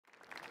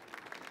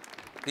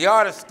The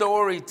art of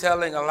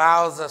storytelling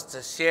allows us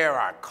to share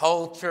our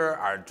culture,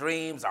 our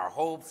dreams, our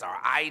hopes, our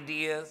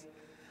ideas.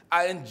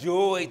 I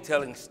enjoy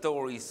telling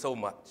stories so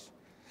much.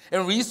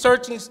 And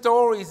researching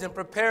stories and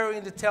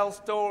preparing to tell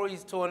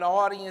stories to an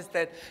audience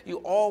that you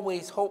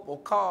always hope will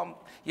come,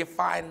 you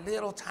find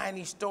little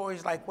tiny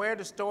stories like, where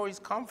do stories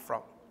come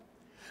from?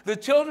 The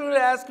children would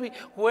ask me,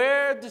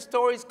 where do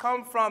stories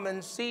come from?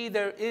 And see,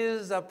 there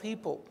is a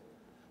people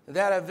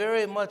that are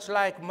very much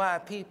like my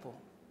people.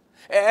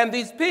 And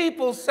these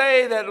people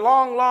say that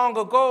long, long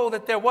ago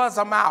that there was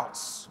a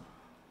mouse.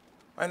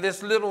 And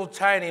this little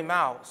tiny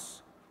mouse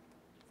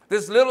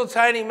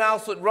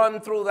would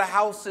run through the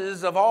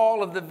houses of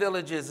all of the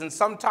villages. And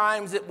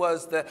sometimes it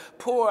was the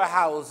poor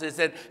houses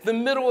and the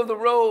middle of the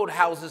road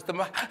houses,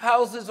 the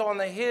houses on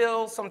the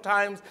hill.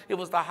 Sometimes it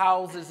was the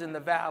houses in the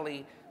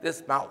valley.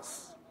 This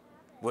mouse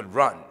would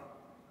run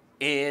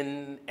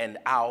in and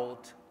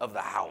out of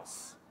the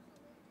house.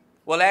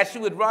 Well, as she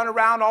would run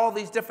around all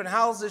these different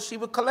houses, she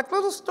would collect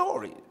little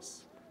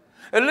stories,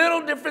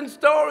 little different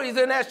stories.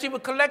 And as she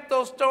would collect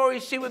those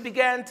stories, she would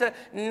begin to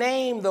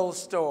name those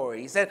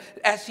stories. And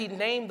as she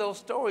named those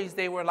stories,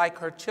 they were like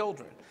her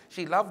children.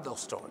 She loved those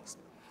stories.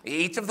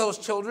 Each of those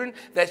children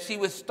that she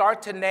would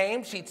start to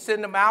name, she'd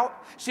send them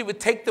out. She would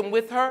take them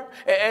with her,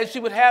 and she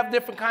would have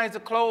different kinds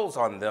of clothes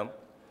on them.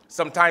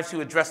 Sometimes she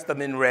would dress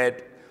them in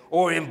red,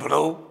 or in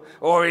blue,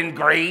 or in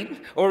green,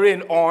 or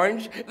in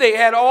orange. They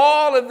had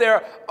all of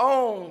their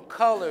own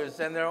colors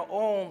and their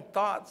own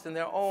thoughts and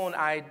their own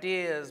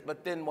ideas.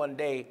 But then one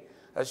day,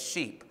 a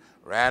sheep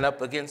ran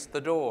up against the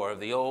door of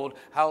the old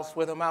house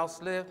where the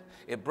mouse lived.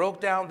 It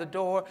broke down the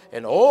door,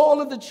 and all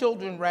of the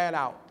children ran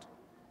out.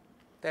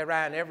 They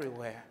ran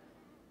everywhere.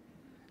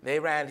 They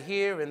ran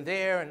here and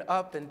there and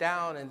up and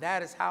down, and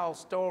that is how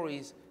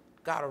stories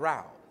got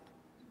around.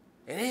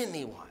 And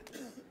anyone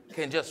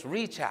can just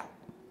reach out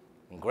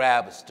and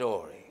grab a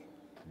story,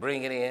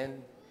 bring it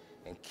in,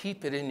 and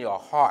keep it in your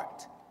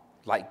heart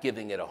like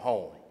giving it a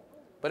home.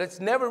 But it's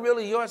never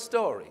really your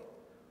story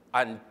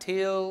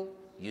until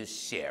you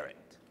share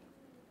it.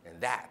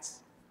 And that's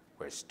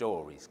where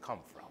stories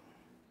come from.